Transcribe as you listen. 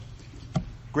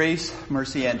Grace,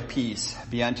 mercy, and peace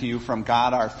be unto you from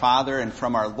God our Father and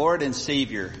from our Lord and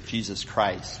Savior, Jesus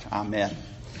Christ. Amen.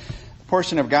 The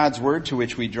portion of God's Word to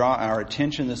which we draw our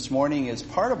attention this morning is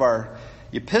part of our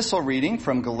epistle reading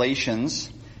from Galatians,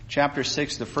 chapter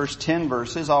 6, the first 10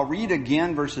 verses. I'll read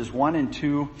again verses 1 and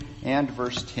 2 and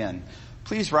verse 10.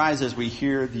 Please rise as we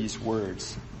hear these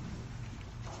words.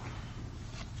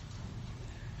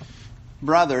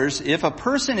 Brothers, if a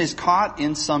person is caught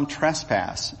in some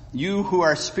trespass, you who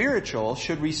are spiritual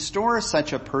should restore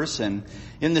such a person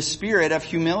in the spirit of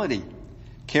humility,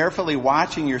 carefully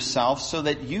watching yourself so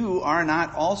that you are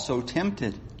not also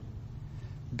tempted.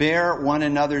 Bear one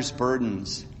another's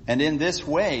burdens, and in this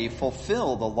way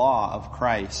fulfill the law of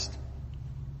Christ.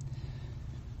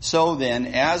 So then,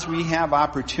 as we have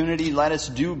opportunity, let us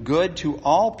do good to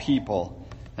all people,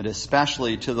 and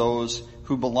especially to those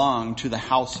who belong to the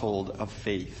household of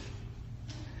faith.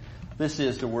 This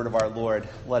is the word of our Lord.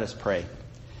 Let us pray.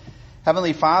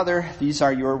 Heavenly Father, these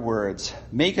are your words.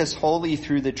 Make us holy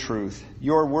through the truth.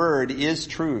 Your word is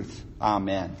truth.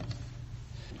 Amen.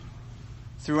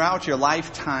 Throughout your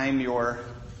lifetime, your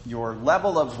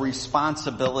level of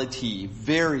responsibility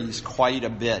varies quite a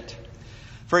bit.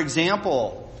 For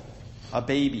example, a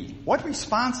baby. What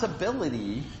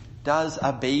responsibility does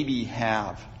a baby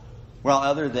have? Well,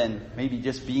 other than maybe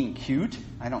just being cute,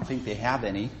 I don't think they have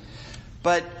any.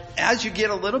 But as you get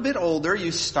a little bit older,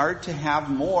 you start to have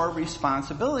more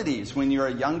responsibilities. When you're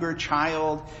a younger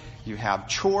child, you have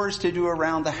chores to do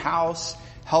around the house,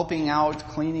 helping out,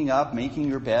 cleaning up, making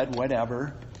your bed,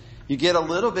 whatever. You get a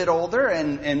little bit older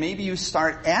and maybe you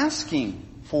start asking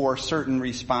for certain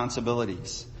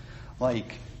responsibilities,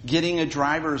 like getting a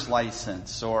driver's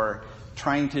license or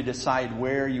trying to decide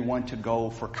where you want to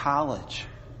go for college.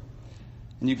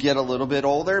 And you get a little bit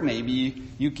older, maybe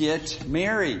you get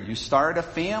married, you start a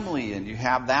family, and you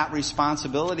have that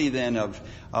responsibility then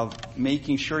of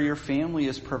making sure your family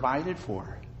is provided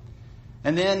for.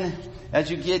 And then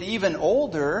as you get even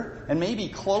older and maybe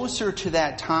closer to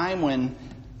that time when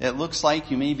it looks like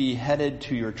you may be headed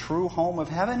to your true home of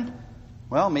heaven,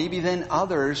 well, maybe then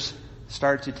others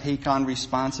start to take on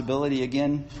responsibility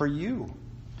again for you.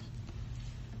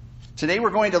 Today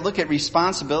we're going to look at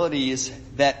responsibilities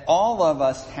that all of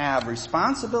us have,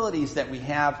 responsibilities that we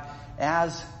have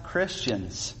as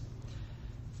Christians.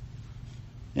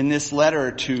 In this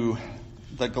letter to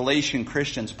the Galatian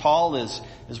Christians, Paul is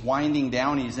winding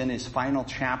down. He's in his final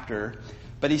chapter,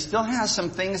 but he still has some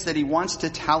things that he wants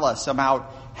to tell us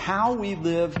about how we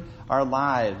live our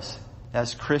lives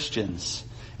as Christians.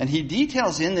 And he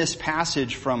details in this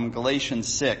passage from Galatians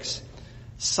 6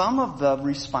 some of the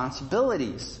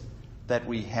responsibilities that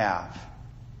we have.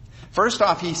 First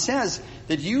off, he says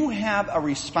that you have a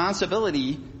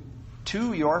responsibility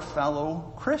to your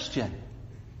fellow Christian.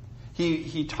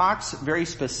 He talks very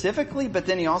specifically, but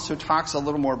then he also talks a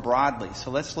little more broadly.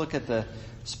 So let's look at the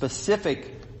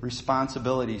specific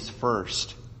responsibilities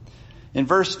first. In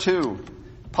verse 2,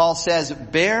 Paul says,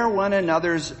 bear one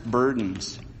another's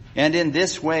burdens, and in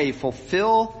this way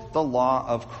fulfill the law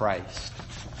of Christ.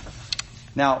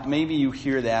 Now, maybe you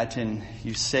hear that and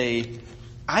you say,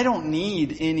 I don't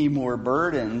need any more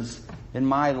burdens in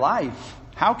my life.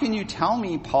 How can you tell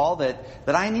me, Paul, that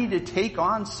I need to take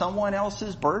on someone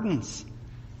else's burdens?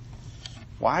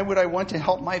 Why would I want to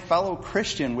help my fellow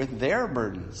Christian with their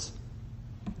burdens?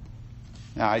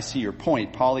 Now, I see your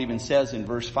point. Paul even says in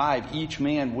verse 5, each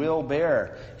man will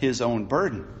bear his own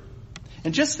burden.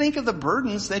 And just think of the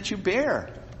burdens that you bear.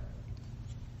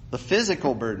 The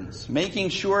physical burdens, making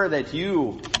sure that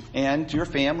you and your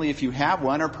family, if you have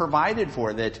one, are provided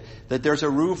for, that there's a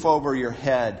roof over your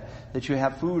head, that you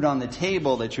have food on the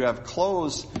table, that you have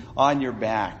clothes on your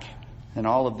back, and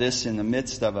all of this in the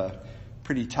midst of a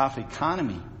pretty tough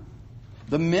economy.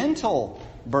 The mental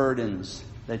burdens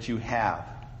that you have,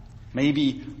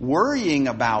 maybe worrying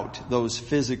about those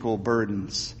physical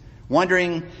burdens,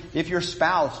 wondering if your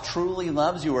spouse truly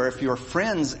loves you or if your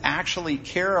friends actually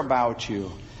care about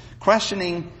you.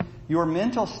 Questioning your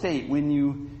mental state when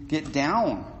you get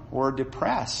down or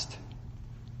depressed.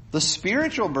 The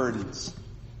spiritual burdens.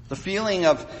 The feeling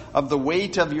of the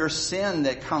weight of your sin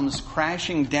that comes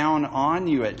crashing down on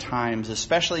you at times,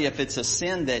 especially if it's a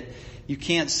sin that you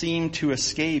can't seem to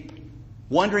escape.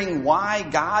 Wondering why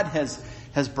God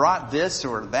has brought this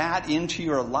or that into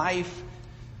your life.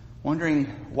 Wondering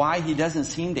why He doesn't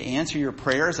seem to answer your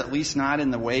prayers, at least not in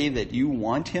the way that you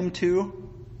want Him to.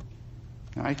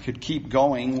 I could keep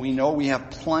going. We know we have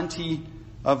plenty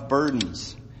of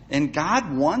burdens. And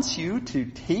God wants you to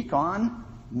take on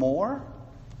more?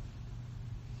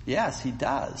 Yes, He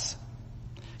does.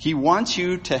 He wants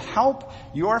you to help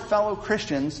your fellow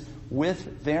Christians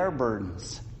with their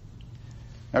burdens.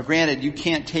 Now granted, you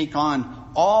can't take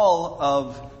on all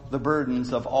of the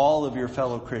burdens of all of your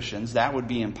fellow Christians. That would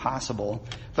be impossible.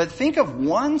 But think of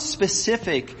one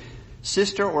specific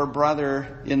sister or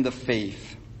brother in the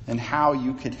faith and how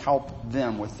you could help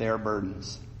them with their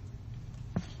burdens.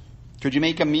 Could you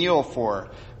make a meal for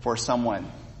someone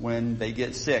when they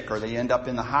get sick or they end up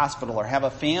in the hospital or have a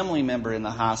family member in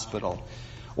the hospital?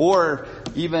 Or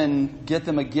even get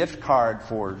them a gift card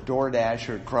for DoorDash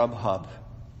or Grubhub?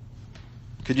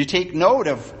 Could you take note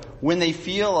of when they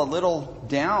feel a little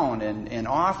down and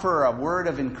offer a word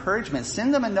of encouragement?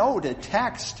 Send them a note, a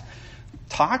text.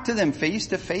 Talk to them face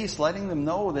to face, letting them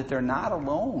know that they're not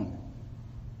alone.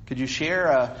 Could you share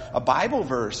a Bible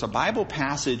verse, a Bible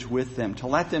passage with them to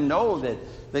let them know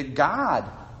that God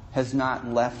has not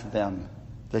left them,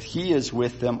 that He is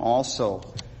with them also,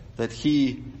 that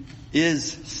He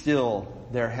is still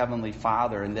their Heavenly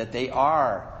Father, and that they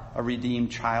are a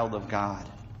redeemed child of God?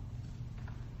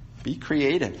 Be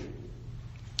creative,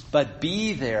 but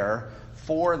be there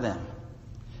for them.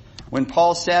 When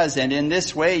Paul says, and in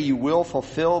this way you will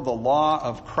fulfill the law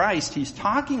of Christ, he's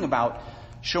talking about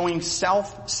showing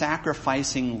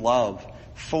self-sacrificing love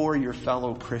for your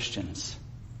fellow Christians.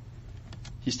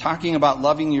 He's talking about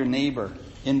loving your neighbor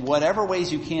in whatever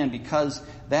ways you can, because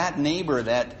that neighbor,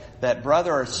 that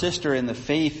brother or sister in the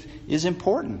faith is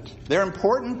important. They're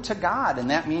important to God,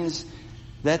 and that means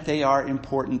that they are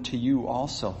important to you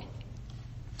also.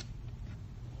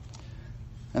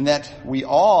 And that we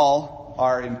all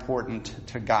are important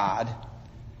to God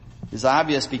is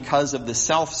obvious because of the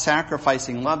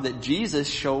self-sacrificing love that Jesus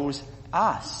shows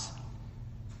us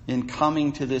in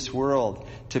coming to this world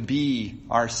to be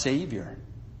our Savior.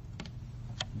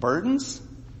 Burdens?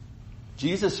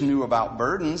 Jesus knew about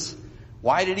burdens.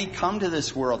 Why did He come to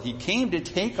this world? He came to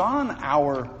take on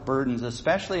our burdens,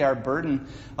 especially our burden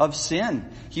of sin.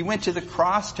 He went to the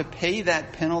cross to pay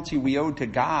that penalty we owed to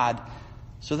God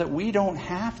so that we don't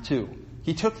have to.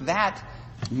 He took that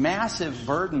massive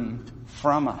burden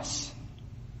from us.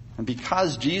 And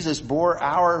because Jesus bore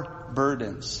our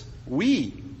burdens,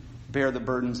 we bear the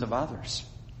burdens of others.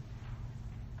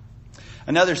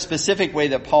 Another specific way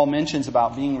that Paul mentions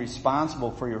about being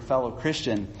responsible for your fellow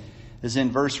Christian is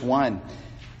in verse 1.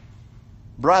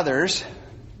 Brothers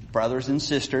and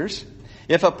sisters,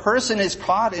 if a person is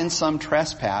caught in some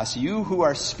trespass, you who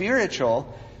are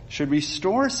spiritual should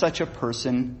restore such a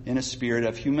person in a spirit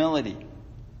of humility,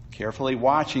 carefully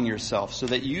watching yourself so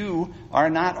that you are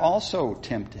not also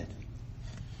tempted.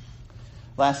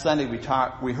 Last Sunday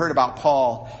we heard about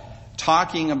Paul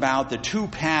talking about the two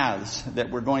paths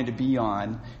that we're going to be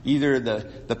on. Either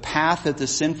the path that the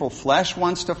sinful flesh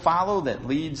wants to follow that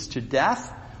leads to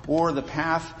death, or the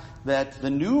path that the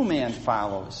new man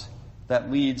follows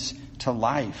that leads to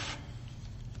life.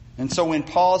 And so when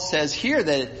Paul says here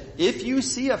that if you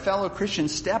see a fellow Christian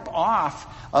step off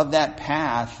of that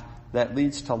path that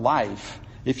leads to life,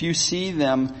 if you see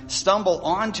them stumble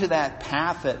onto that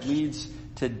path that leads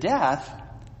to death,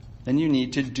 then you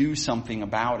need to do something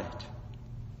about it.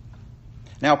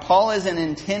 Now, Paul isn't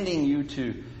intending you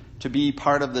to be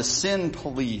part of the sin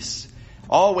police,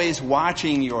 always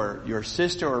watching your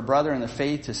sister or brother in the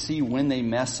faith to see when they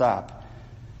mess up.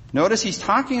 Notice he's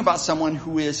talking about someone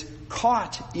who is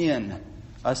caught in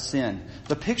a sin.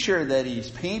 The picture that he's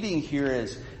painting here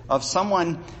is of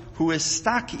someone who is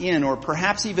stuck in or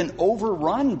perhaps even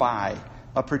overrun by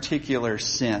a particular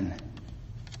sin.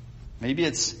 Maybe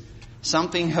it's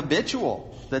something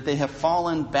habitual that they have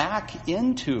fallen back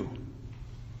into.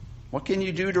 What can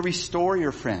you do to restore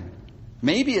your friend?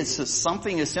 Maybe it's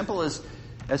something as simple as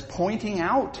pointing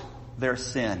out their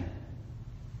sin.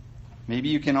 Maybe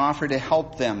you can offer to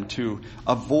help them to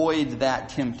avoid that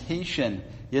temptation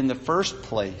in the first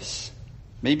place.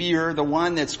 Maybe you're the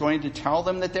one that's going to tell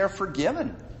them that they're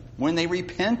forgiven when they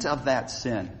repent of that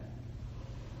sin.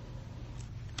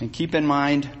 And keep in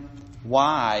mind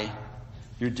why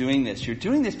you're doing this. You're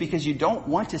doing this because you don't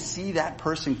want to see that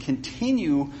person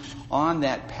continue on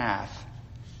that path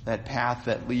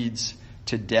that leads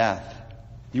to death.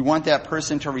 You want that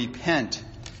person to repent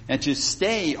and to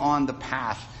stay on the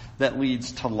path that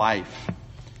leads to life.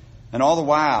 And all the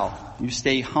while, you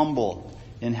stay humble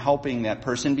in helping that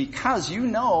person because you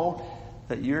know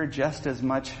that you're just as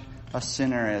much a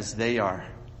sinner as they are.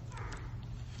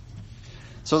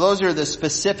 So those are the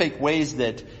specific ways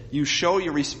that you show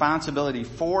your responsibility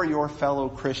for your fellow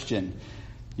Christian.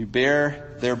 You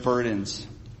bear their burdens.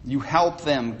 You help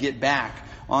them get back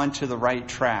onto the right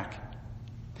track.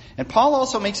 And Paul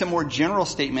also makes a more general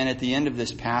statement at the end of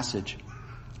this passage.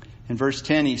 In verse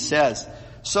 10 he says,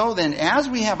 "So then, as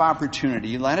we have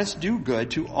opportunity, let us do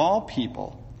good to all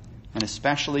people, and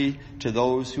especially to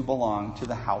those who belong to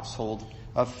the household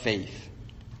of faith.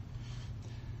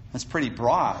 That's pretty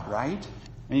broad, right?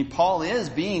 I mean, Paul is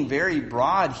being very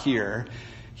broad here.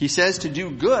 He says to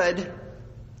do good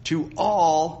to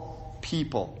all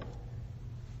people.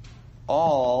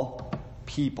 All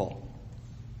people.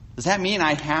 Does that mean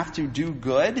I have to do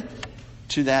good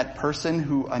to that person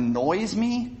who annoys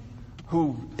me,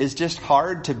 who is just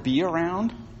hard to be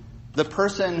around? The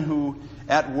person who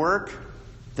at work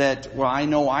that, well, I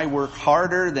know I work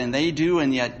harder than they do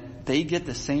and yet they get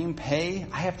the same pay.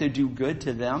 I have to do good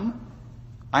to them.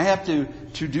 I have to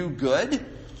do good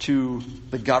to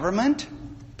the government,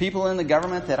 people in the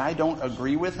government that I don't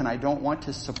agree with and I don't want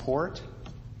to support.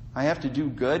 I have to do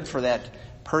good for that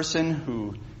person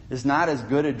who is not as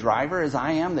good a driver as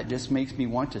I am that just makes me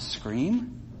want to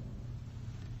scream.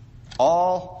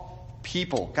 All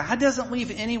people. God doesn't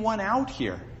leave anyone out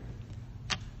here.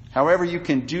 However, you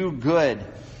can do good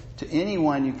to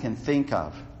anyone you can think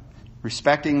of,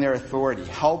 respecting their authority,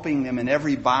 helping them in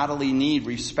every bodily need,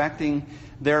 respecting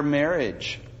their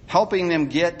marriage, helping them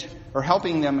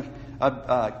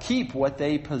keep what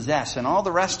they possess, and all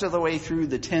the rest of the way through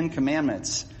the 10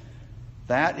 Commandments.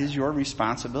 That is your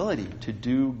responsibility, to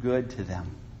do good to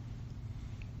them.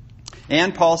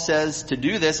 And Paul says to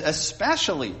do this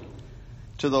especially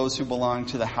to those who belong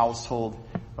to the household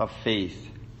of faith.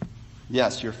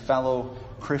 Yes, your fellow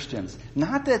Christians.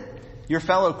 Not that your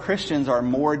fellow Christians are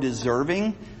more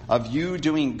deserving of you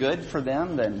doing good for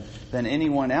them than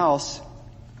anyone else,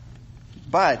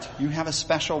 but you have a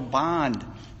special bond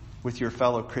with your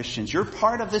fellow Christians. You're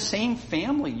part of the same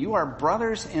family. You are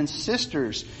brothers and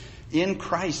sisters in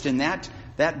Christ, and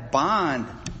that bond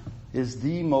is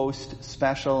the most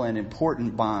special and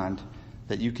important bond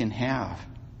that you can have.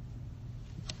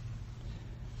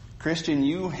 Christian,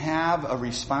 you have a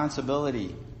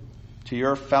responsibility to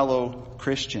your fellow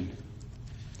Christian.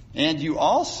 And you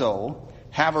also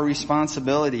have a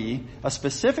responsibility, a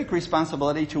specific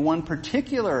responsibility to one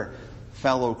particular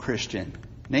fellow Christian,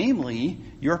 namely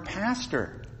your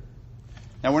pastor.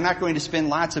 Now, we're not going to spend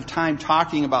lots of time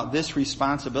talking about this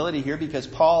responsibility here because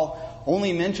Paul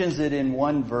only mentions it in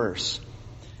one verse.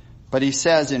 But he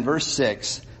says in verse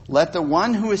 6, "Let the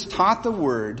one who is taught the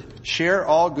word share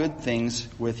all good things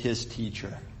with his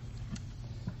teacher."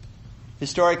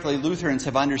 Historically, Lutherans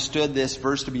have understood this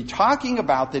verse to be talking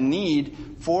about the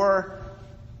need for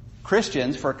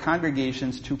Christians, for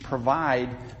congregations to provide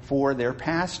for their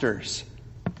pastors.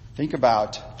 Think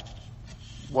about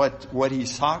what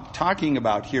he's talking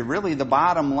about here. Really, the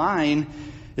bottom line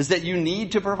is that you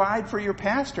need to provide for your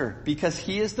pastor because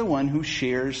he is the one who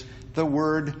shares the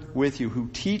word with you, who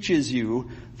teaches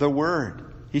you the word.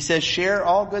 He says share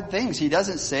all good things. He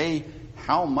doesn't say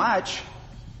how much,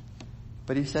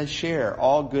 but he says share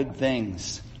all good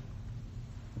things.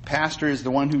 The pastor is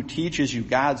the one who teaches you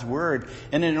God's word.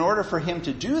 And in order for him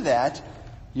to do that,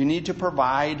 you need to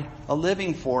provide a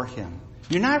living for him.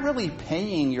 You're not really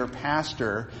paying your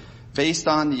pastor based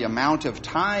on the amount of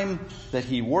time that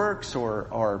he works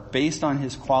or based on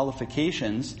his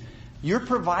qualifications. You're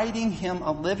providing him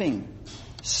a living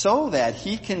so that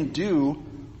he can do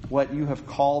what you have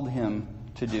called him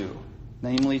to do,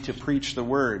 namely to preach the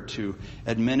word, to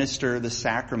administer the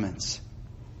sacraments.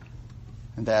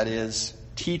 And that is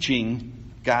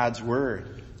teaching God's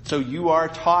word. So you are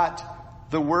taught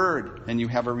the word, and you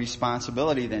have a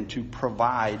responsibility then to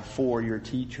provide for your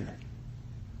teacher.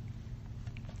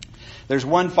 There's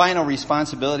one final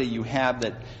responsibility you have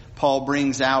that Paul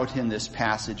brings out in this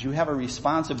passage. You have a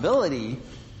responsibility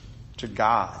to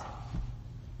God.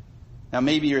 Now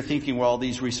maybe you're thinking, well,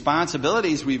 these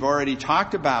responsibilities we've already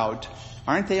talked about,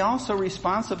 aren't they also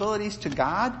responsibilities to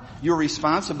God? Your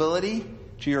responsibility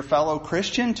to your fellow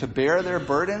Christian to bear their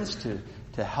burdens,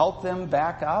 to help them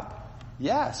back up?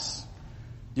 Yes.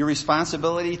 Your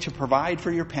responsibility to provide for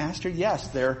your pastor? Yes,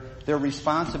 they're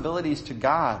responsibilities to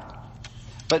God.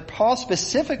 But Paul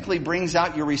specifically brings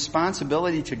out your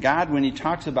responsibility to God when he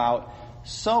talks about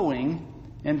sowing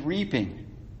and reaping.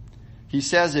 He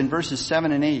says in verses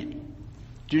 7 and 8,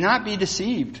 "Do not be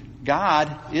deceived.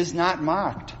 God is not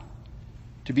mocked.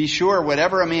 To be sure,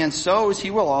 whatever a man sows,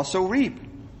 he will also reap.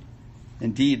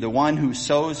 Indeed, the one who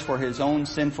sows for his own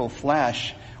sinful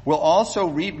flesh will also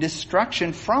reap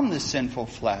destruction from the sinful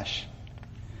flesh.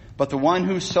 But the one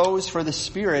who sows for the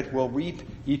Spirit will reap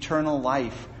eternal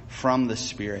life from the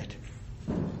Spirit."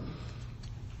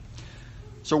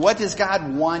 So what does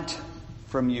God want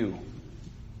from you?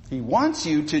 He wants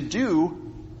you to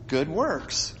do good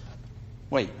works.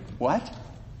 Wait, what?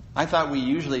 I thought we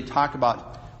usually talk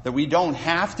about that we don't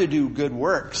have to do good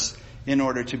works in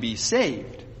order to be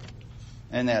saved.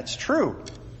 And that's true.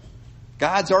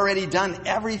 God's already done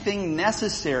everything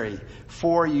necessary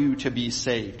for you to be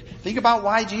saved. Think about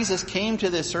why Jesus came to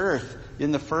this earth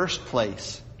in the first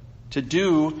place. To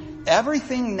do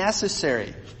everything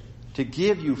necessary to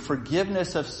give you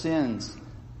forgiveness of sins,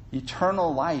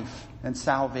 eternal life, and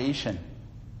salvation.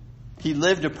 He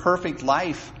lived a perfect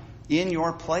life in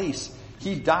your place.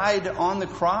 He died on the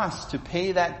cross to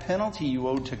pay that penalty you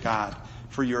owed to God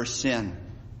for your sin.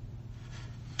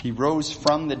 He rose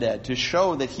from the dead to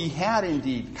show that he had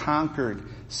indeed conquered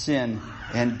sin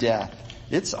and death.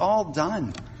 It's all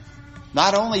done.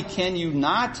 Not only can you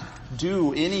not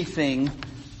do anything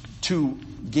to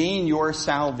gain your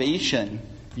salvation,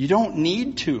 you don't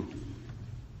need to.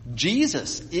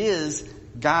 Jesus is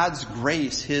God's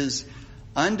grace, his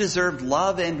undeserved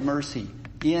love and mercy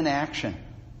in action.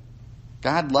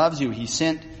 God loves you. He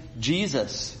sent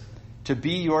Jesus to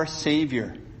be your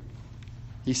Savior.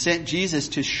 He sent Jesus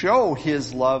to show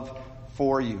his love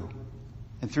for you.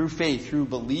 And through faith, through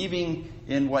believing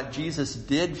in what Jesus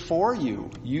did for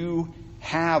you, you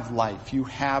have life. You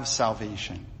have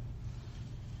salvation.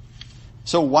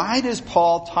 So why does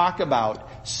Paul talk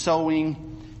about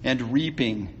sowing and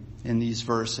reaping in these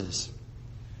verses?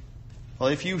 Well,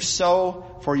 if you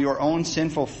sow for your own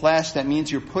sinful flesh, that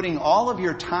means you're putting all of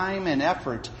your time and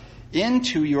effort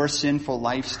into your sinful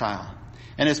lifestyle.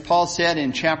 And as Paul said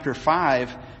in chapter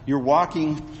 5, you're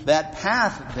walking that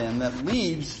path then that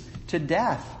leads to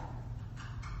death.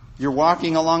 You're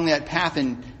walking along that path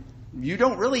and you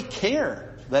don't really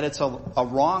care that it's a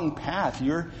wrong path.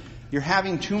 You're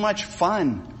having too much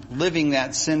fun living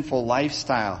that sinful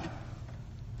lifestyle.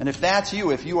 And if that's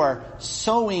you, if you are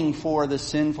sowing for the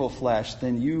sinful flesh,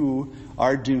 then you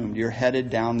are doomed. You're headed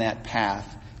down that path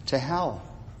to hell.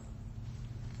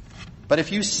 But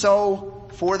if you sow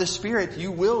for the Spirit,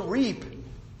 you will reap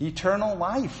eternal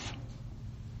life.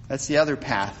 That's the other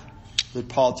path that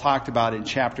Paul talked about in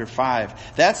chapter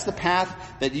 5. That's the path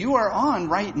that you are on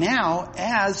right now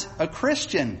as a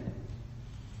Christian.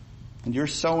 And you're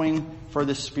sowing for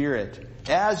the Spirit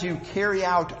as you carry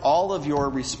out all of your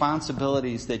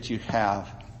responsibilities that you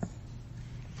have.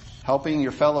 Helping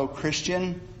your fellow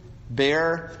Christian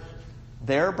bear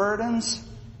their burdens,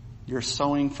 you're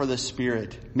sowing for the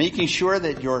Spirit. Making sure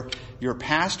that your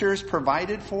pastor is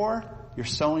provided for, you're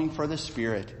sowing for the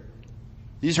Spirit.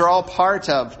 These are all part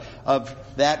of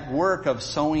that work of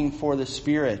sowing for the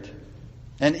Spirit.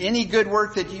 And any good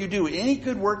work that you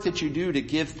do to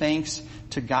give thanks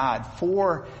to God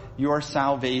for your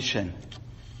salvation,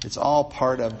 it's all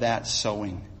part of that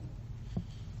sowing.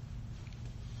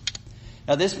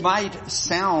 Now this might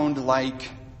sound like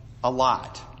a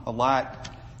lot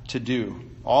to do.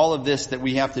 All of this that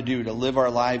we have to do to live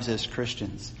our lives as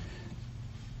Christians.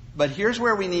 But here's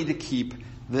where we need to keep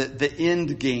the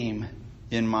end game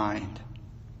in mind.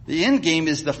 The end game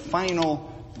is the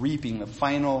final reaping, the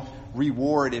final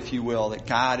reward, if you will, that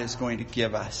God is going to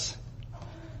give us.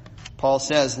 Paul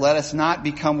says, let us not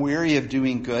become weary of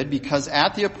doing good, because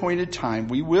at the appointed time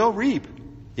we will reap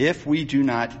if we do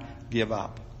not give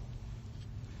up.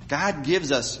 God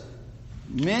gives us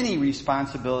many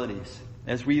responsibilities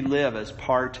as we live as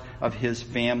part of his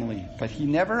family, but he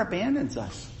never abandons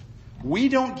us. We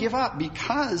don't give up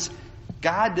because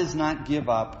God does not give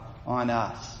up on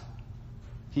us.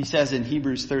 He says in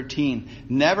Hebrews 13,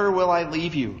 never will I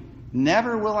leave you,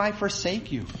 never will I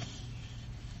forsake you.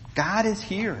 God is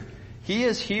here. He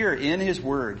is here in his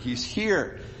word. He's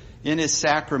here in his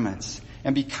sacraments.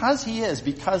 And because he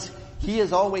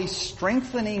is always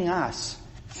strengthening us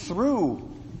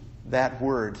through that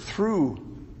word, through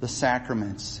the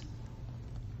sacraments,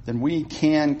 then we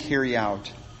can carry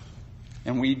out,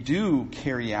 and we do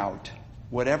carry out,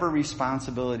 whatever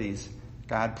responsibilities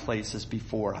God places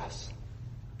before us.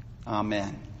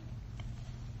 Amen.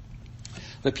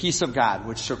 The peace of God,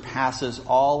 which surpasses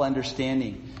all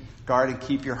understanding, guard and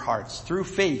keep your hearts through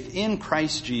faith in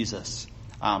Christ Jesus.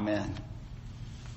 Amen.